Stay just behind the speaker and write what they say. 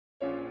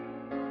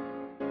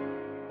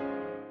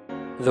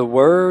The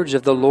words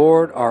of the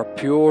Lord are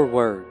pure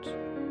words,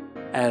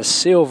 as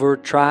silver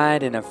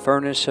tried in a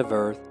furnace of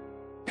earth,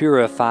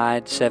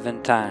 purified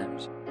 7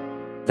 times.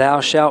 Thou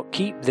shalt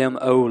keep them,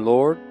 O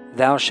Lord,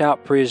 thou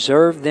shalt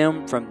preserve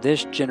them from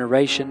this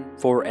generation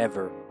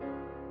forever.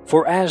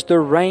 For as the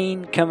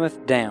rain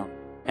cometh down,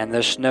 and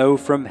the snow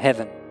from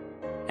heaven,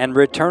 and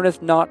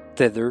returneth not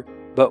thither,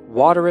 but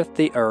watereth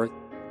the earth,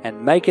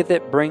 and maketh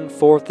it bring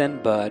forth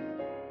and bud,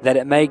 that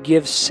it may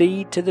give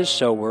seed to the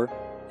sower,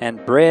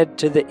 and bread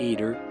to the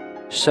eater,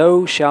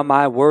 so shall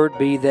my word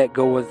be that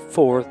goeth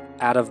forth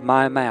out of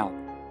my mouth.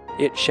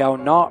 It shall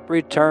not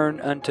return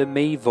unto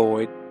me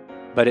void,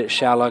 but it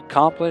shall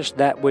accomplish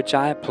that which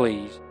I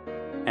please,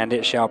 and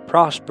it shall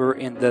prosper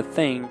in the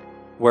thing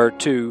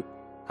whereto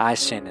I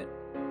sent it.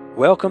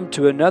 Welcome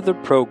to another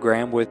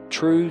program with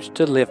Truths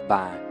to Live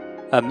By,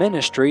 a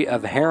ministry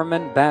of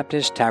Harriman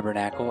Baptist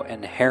Tabernacle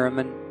in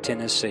Harriman,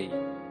 Tennessee.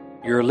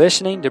 You're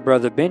listening to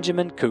Brother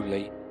Benjamin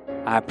Cooley.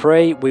 I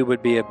pray we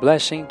would be a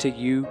blessing to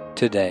you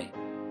today.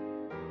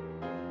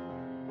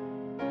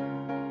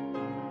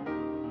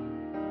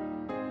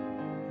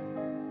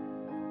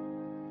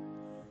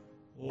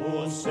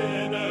 O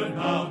sinner,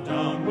 now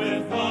down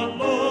with the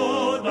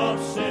load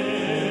of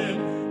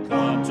sin,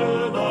 come to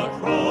the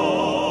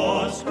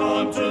cross,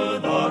 come to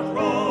the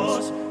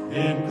cross.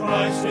 In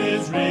Christ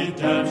is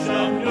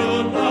redemption,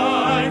 new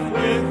life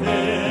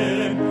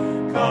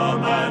within.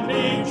 Come and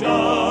be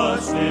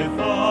justified,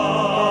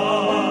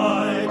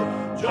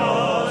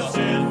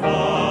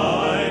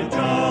 justified,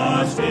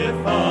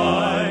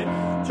 justified,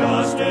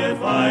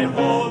 justified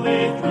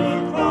wholly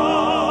through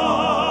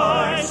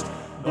Christ.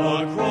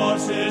 The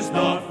cross is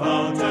the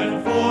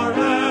fountain for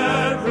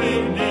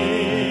every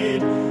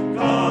need.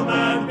 Come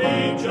and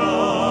be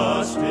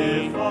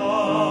justified.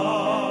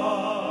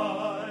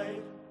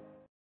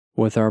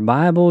 With our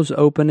Bibles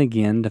open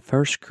again to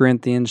 1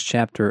 Corinthians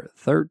chapter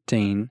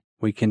 13,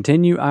 we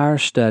continue our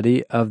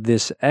study of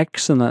this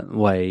excellent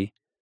way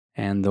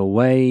and the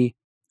way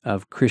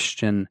of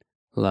Christian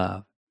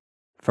love.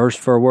 First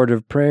for a word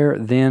of prayer,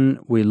 then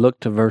we look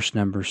to verse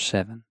number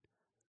 7.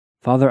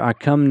 Father, I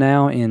come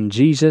now in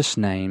Jesus'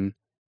 name.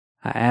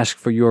 I ask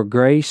for your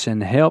grace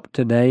and help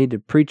today to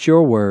preach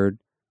your word.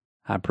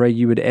 I pray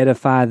you would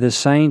edify the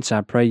saints.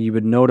 I pray you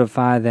would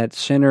notify that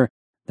sinner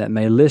that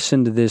may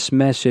listen to this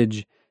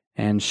message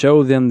and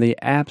show them the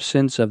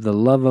absence of the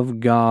love of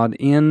God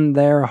in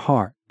their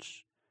hearts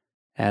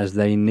as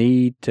they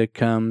need to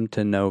come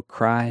to know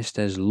Christ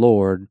as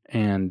Lord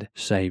and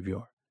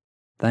Savior.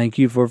 Thank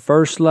you for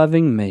first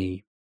loving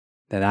me,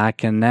 that I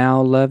can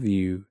now love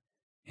you.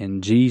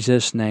 In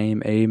Jesus'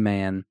 name,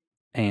 amen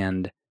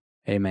and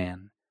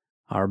amen.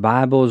 Our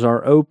Bibles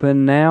are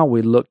open now.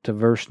 We look to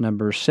verse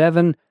number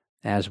 7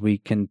 as we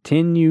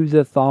continue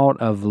the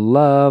thought of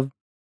love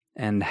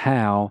and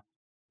how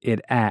it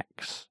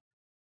acts.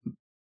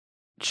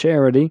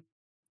 Charity,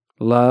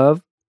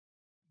 love,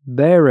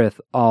 beareth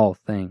all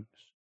things,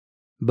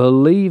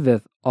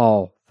 believeth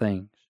all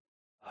things,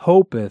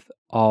 hopeth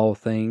all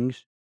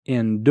things,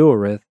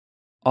 endureth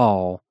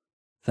all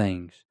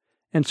things.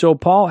 And so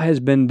Paul has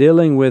been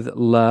dealing with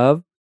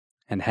love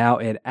and how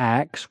it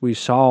acts. We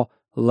saw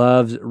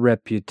love's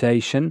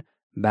reputation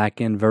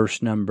back in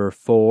verse number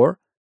 4,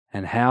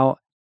 and how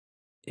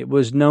it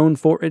was known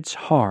for its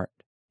heart,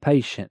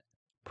 patient,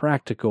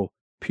 practical,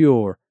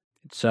 pure.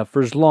 It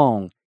suffers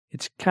long,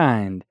 it's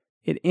kind,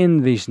 it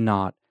envies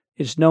not.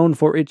 It's known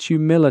for its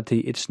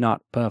humility. It's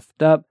not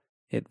puffed up,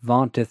 it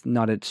vaunteth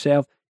not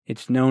itself.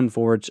 It's known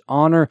for its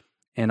honor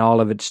and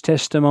all of its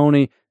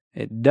testimony.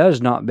 It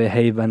does not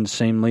behave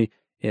unseemly.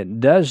 It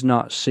does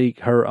not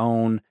seek her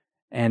own,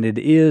 and it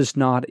is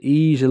not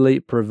easily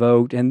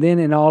provoked. And then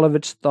in all of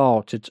its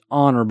thoughts, it's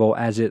honorable,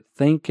 as it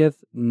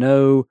thinketh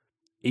no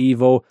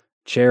evil.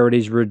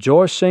 Charity's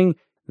rejoicing,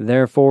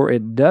 therefore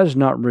it does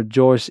not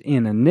rejoice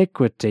in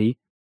iniquity.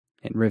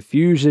 It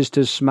refuses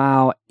to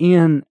smile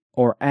in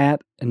or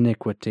at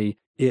iniquity.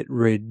 It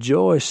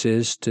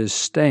rejoices to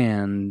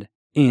stand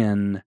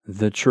in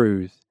the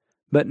truth.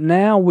 But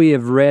now we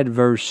have read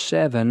verse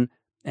 7,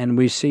 and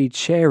we see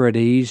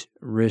charity's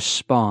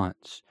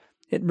response.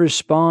 It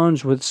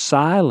responds with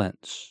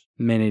silence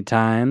many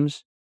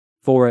times,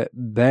 for it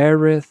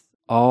beareth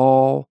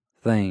all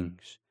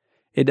things.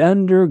 It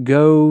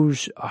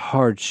undergoes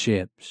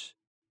hardships,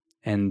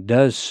 and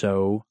does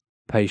so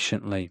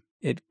patiently.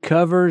 It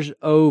covers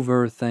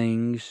over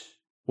things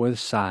with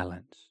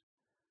silence.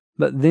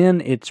 But then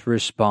its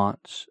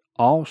response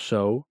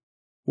also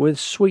with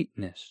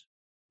sweetness.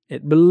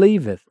 It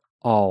believeth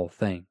all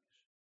things.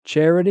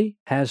 Charity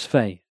has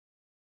faith.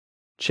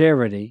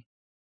 Charity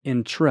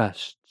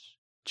entrusts.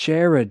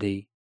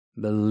 Charity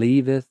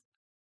believeth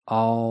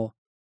all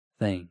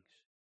things.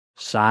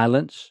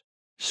 Silence,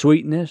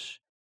 sweetness,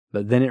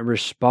 but then it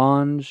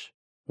responds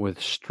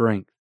with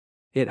strength.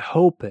 It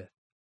hopeth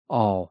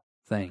all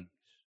things.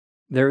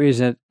 There is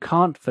a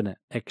confident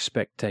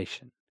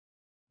expectation.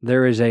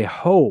 There is a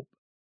hope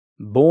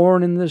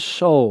born in the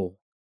soul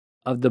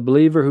of the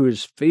believer who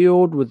is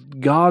filled with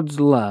God's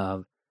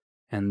love,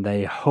 and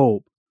they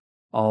hope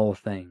all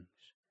things.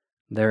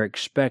 They're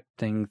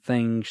expecting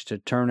things to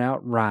turn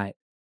out right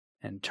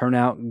and turn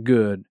out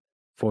good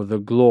for the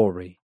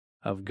glory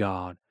of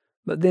God.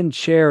 But then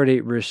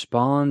charity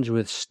responds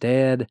with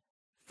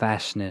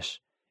steadfastness.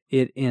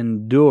 It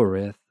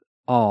endureth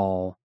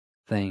all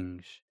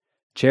things.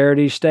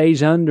 Charity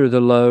stays under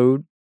the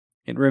load.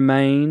 It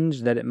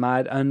remains that it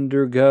might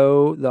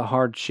undergo the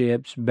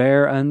hardships,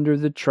 bear under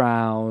the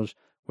trials.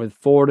 With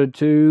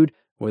fortitude,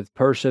 with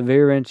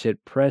perseverance,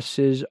 it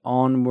presses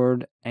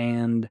onward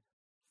and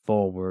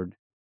forward.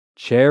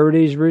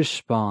 Charity's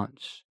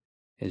response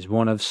is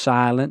one of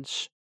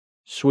silence,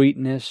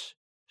 sweetness,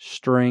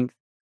 strength,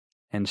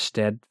 and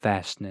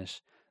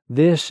steadfastness.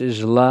 This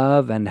is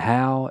love and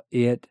how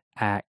it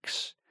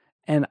acts.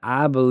 And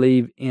I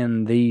believe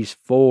in these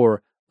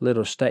 4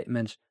 little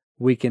statements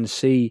we can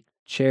see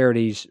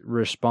charity's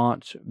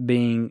response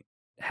being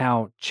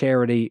how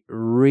charity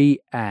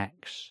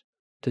reacts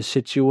to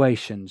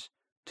situations,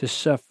 to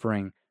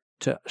suffering,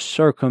 to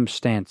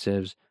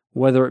circumstances,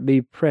 whether it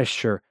be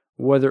pressure,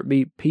 whether it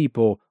be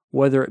people,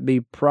 whether it be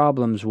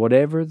problems,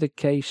 whatever the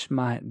case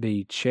might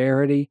be.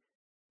 Charity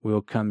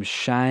will come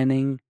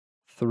shining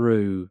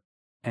through,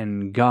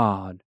 and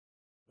God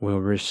will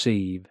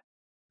receive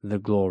the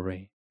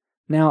glory.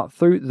 Now,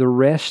 through the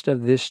rest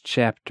of this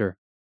chapter,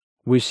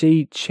 we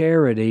see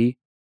charity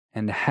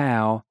and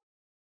how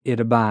it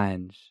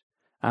abides.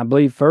 I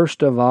believe,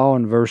 first of all,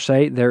 in verse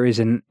 8, there is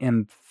an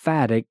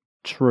emphatic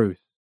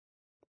truth.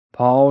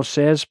 Paul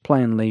says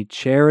plainly,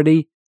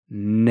 charity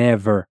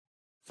never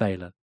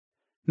faileth.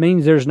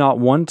 Means there's not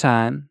one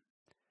time,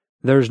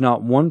 there's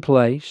not one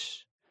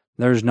place,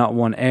 there's not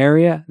one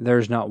area,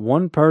 there's not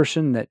one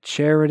person that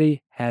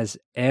charity has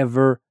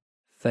ever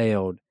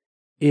failed.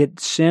 It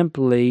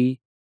simply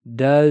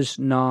does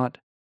not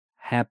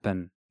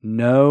happen.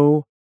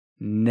 No,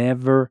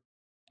 never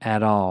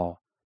at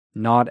all.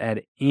 Not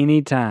at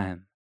any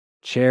time.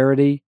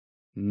 Charity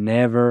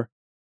never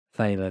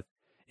faileth.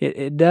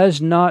 It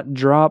does not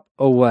drop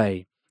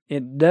away.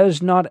 It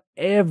does not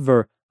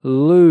ever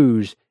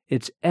lose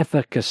its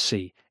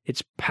efficacy,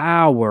 its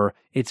power,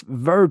 its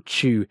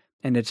virtue,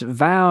 and its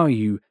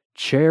value.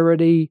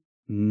 Charity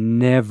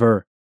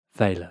never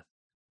faileth.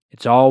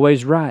 It's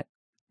always right.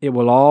 It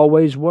will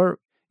always work.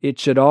 It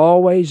should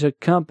always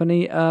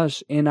accompany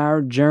us in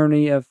our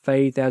journey of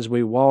faith as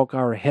we walk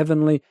our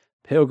heavenly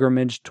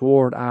pilgrimage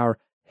toward our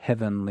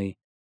heavenly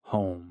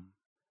home.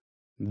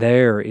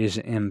 There is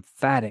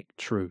emphatic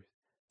truth,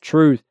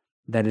 truth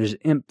that is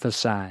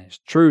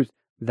emphasized, truth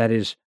that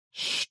is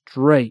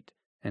straight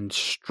and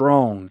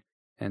strong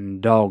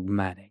and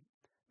dogmatic.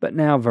 But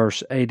now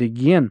verse 8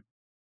 again,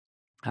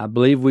 I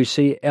believe we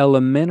see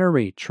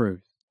elementary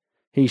truth.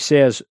 He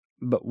says,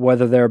 but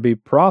whether there be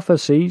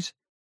prophecies,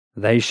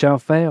 they shall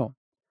fail.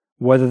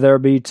 Whether there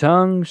be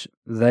tongues,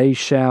 they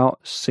shall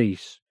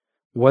cease.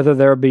 Whether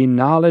there be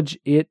knowledge,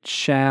 it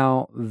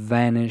shall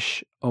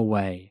vanish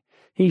away.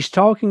 He's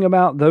talking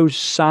about those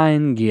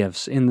sign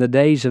gifts in the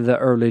days of the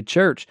early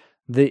church,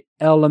 the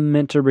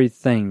elementary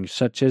things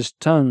such as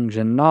tongues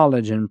and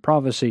knowledge and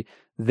prophecy.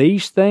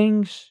 These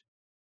things,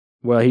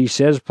 well, he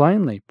says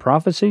plainly,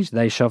 prophecies,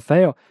 they shall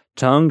fail.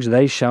 Tongues,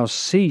 they shall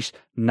cease.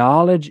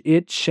 Knowledge,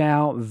 it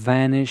shall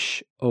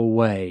vanish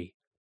away.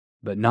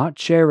 But not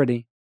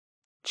charity.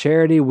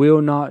 Charity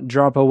will not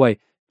drop away.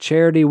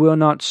 Charity will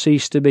not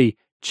cease to be.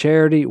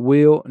 Charity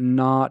will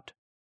not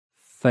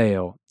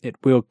fail. It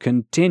will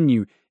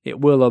continue. It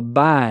will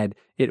abide.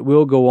 It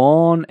will go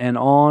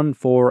on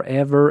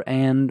forever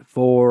and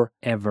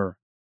forever.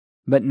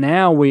 But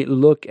now we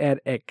look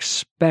at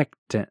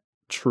expectant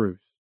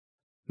truth.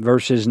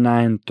 Verses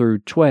 9 through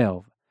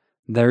 12.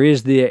 There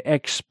is the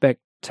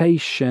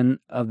expectation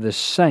of the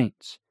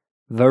saints.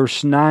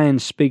 Verse 9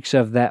 speaks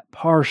of that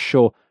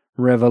partial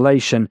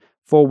revelation.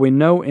 For we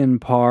know in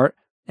part,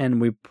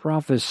 and we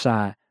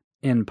prophesy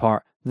in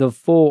part. The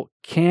full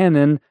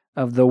canon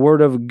of the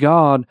Word of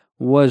God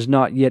was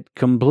not yet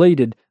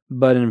completed.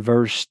 But in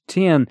verse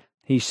 10,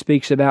 he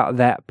speaks about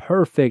that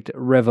perfect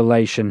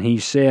revelation. He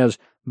says,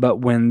 but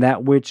when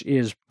that which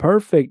is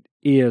perfect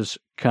is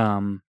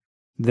come,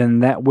 then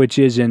that which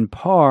is in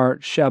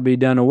part shall be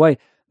done away.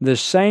 The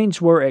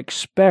saints were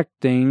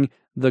expecting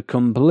the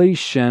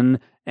completion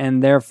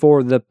and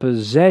therefore the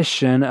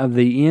possession of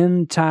the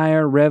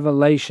entire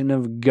revelation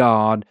of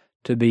God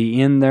to be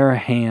in their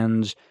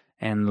hands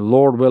and,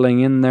 Lord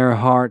willing, in their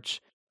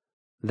hearts.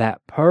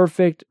 That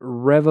perfect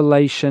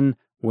revelation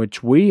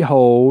which we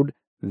hold,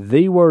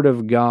 the Word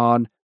of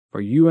God, for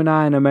you and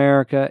I in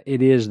America,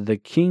 it is the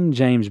King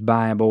James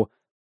Bible.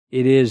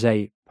 It is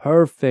a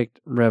perfect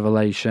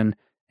revelation,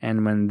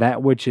 and when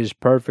that which is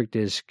perfect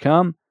is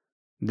come,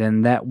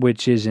 then that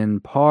which is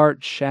in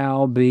part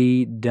shall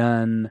be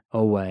done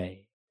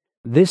away.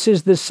 This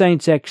is the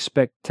saints'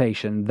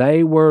 expectation.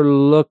 They were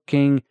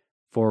looking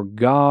for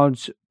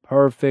God's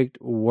perfect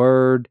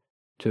Word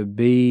to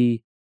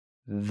be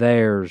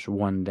theirs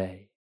one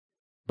day.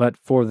 But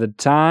for the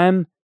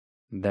time,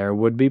 there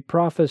would be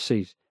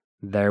prophecies,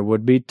 there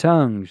would be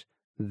tongues,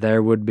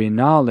 there would be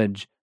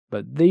knowledge,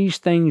 but these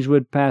things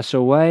would pass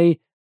away.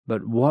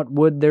 But what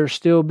would there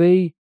still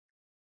be?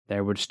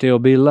 there would still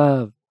be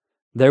love.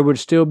 There would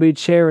still be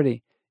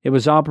charity. It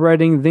was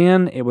operating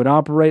then, it would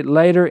operate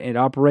later, it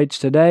operates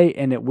today,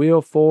 and it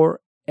will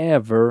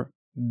forever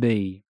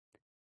be.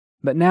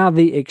 But now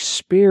the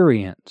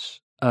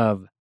experience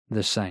of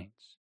the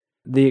saints.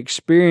 The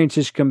experience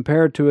is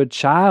compared to a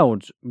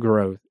child's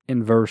growth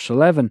in verse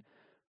 11.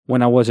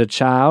 When I was a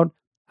child,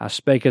 I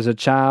spake as a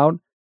child,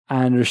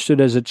 I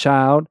understood as a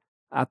child,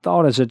 I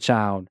thought as a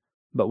child.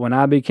 But when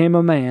I became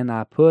a man,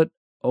 I put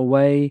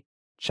away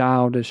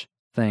childish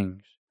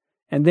things.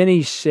 And then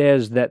he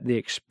says that the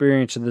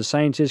experience of the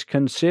saints is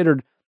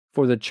considered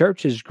for the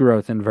church's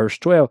growth in verse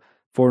 12.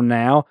 For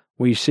now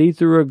we see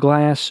through a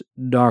glass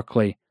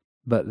darkly,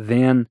 but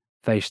then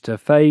face to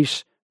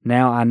face.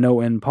 Now I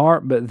know in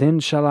part, but then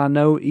shall I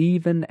know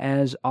even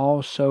as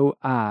also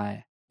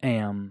I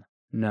am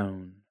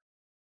known.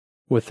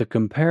 With the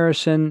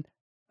comparison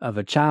of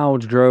a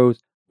child's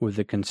growth, with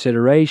the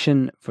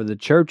consideration for the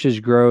church's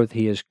growth,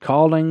 he is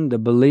calling the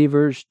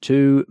believers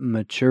to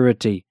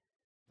maturity,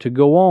 to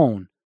go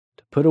on,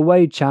 to put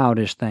away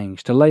childish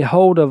things, to lay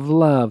hold of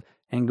love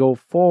and go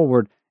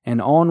forward and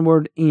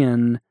onward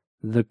in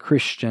the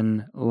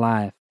Christian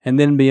life. And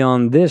then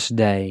beyond this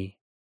day,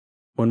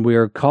 when we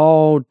are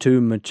called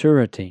to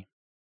maturity,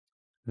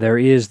 there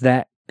is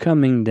that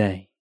coming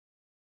day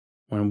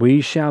when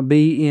we shall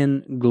be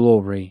in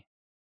glory,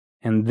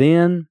 and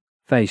then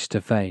face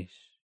to face.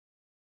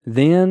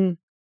 Then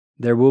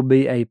there will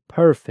be a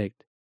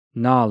perfect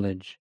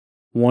knowledge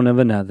one of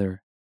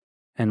another,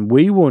 and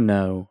we will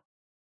know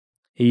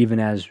even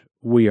as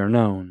we are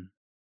known.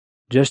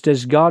 Just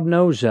as God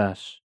knows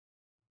us,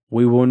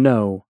 we will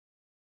know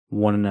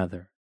one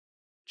another.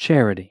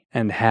 Charity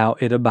and how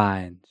it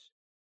abides.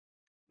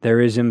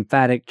 There is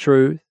emphatic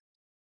truth,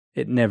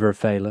 it never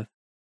faileth.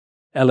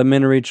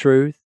 Elementary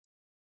truth,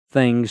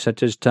 things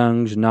such as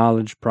tongues,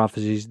 knowledge,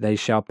 prophecies, they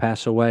shall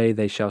pass away,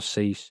 they shall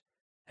cease.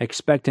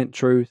 Expectant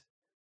truth,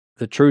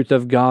 the truth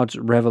of God's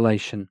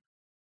revelation.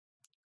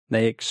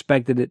 They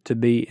expected it to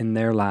be in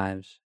their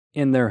lives,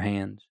 in their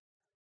hands.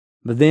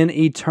 But then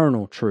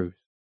eternal truth.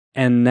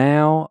 And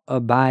now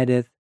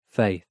abideth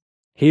faith.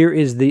 Here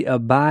is the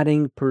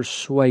abiding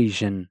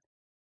persuasion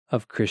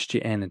of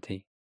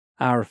Christianity,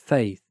 our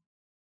faith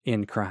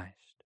in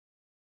Christ.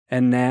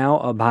 And now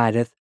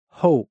abideth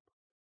hope.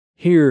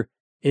 Here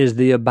is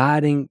the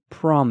abiding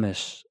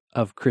promise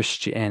of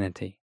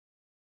Christianity.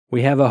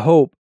 We have a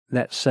hope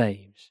that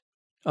saves,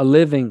 a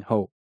living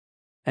hope,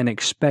 an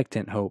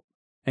expectant hope,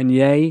 and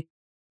yea,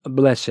 a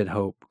blessed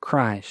hope.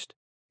 Christ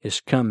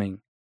is coming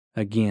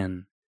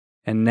again.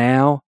 And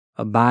now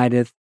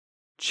abideth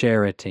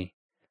charity,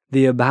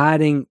 the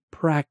abiding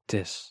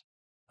practice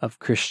of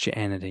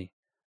Christianity,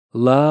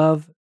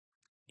 love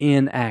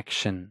in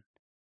action,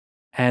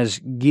 as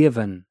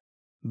given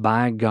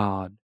by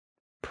God,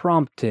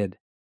 prompted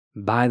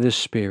by the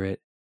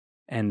Spirit,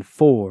 and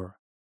for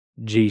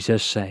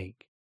Jesus' sake.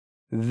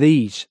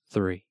 These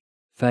three,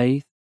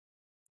 faith,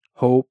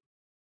 hope,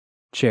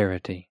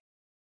 charity,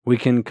 we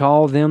can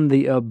call them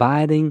the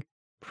abiding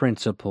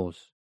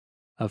principles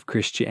of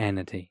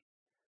Christianity.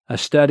 A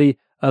study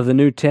of the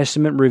New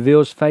Testament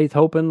reveals faith,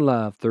 hope, and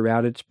love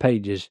throughout its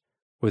pages,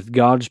 with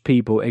God's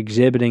people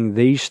exhibiting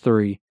these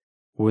three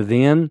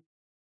within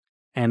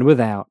and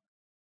without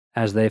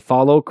as they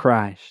follow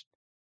Christ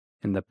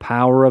in the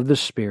power of the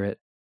Spirit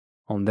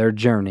on their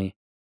journey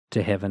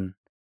to heaven.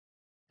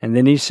 And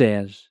then he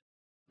says,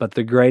 but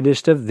the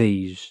greatest of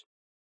these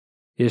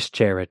is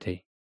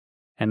charity.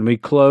 And we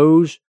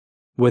close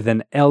with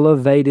an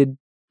elevated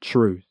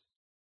truth.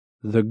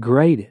 The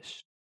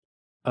greatest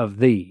of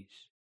these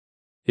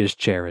is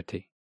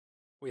charity.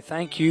 We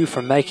thank you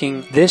for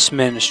making this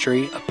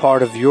ministry a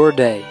part of your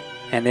day.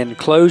 And in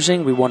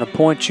closing, we want to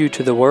point you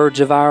to the words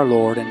of our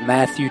Lord in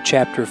Matthew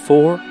chapter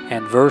 4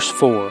 and verse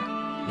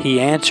 4. He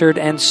answered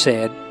and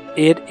said,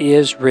 It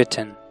is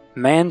written,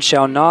 Man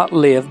shall not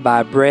live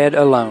by bread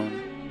alone,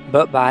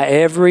 but by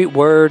every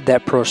word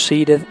that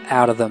proceedeth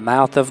out of the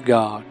mouth of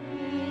God.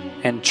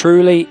 And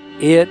truly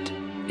it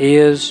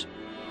is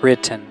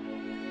written.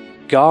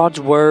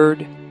 God's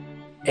word,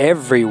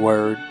 every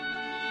word,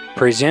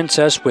 presents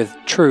us with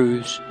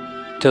truths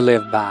to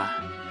live by.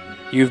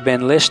 You've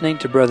been listening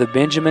to Brother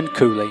Benjamin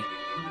Cooley.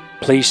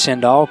 Please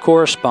send all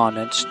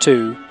correspondence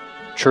to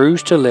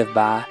Truths to Live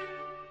By,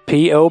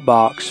 P.O.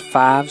 Box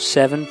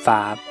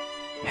 575,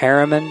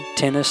 Harriman,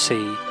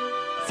 Tennessee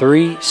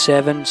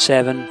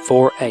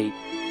 37748.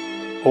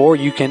 Or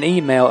you can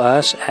email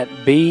us at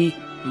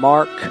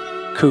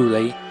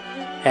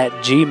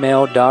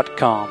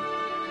bmarkcooley@gmail.com.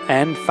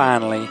 And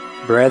finally,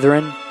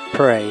 brethren,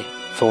 pray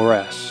for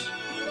us.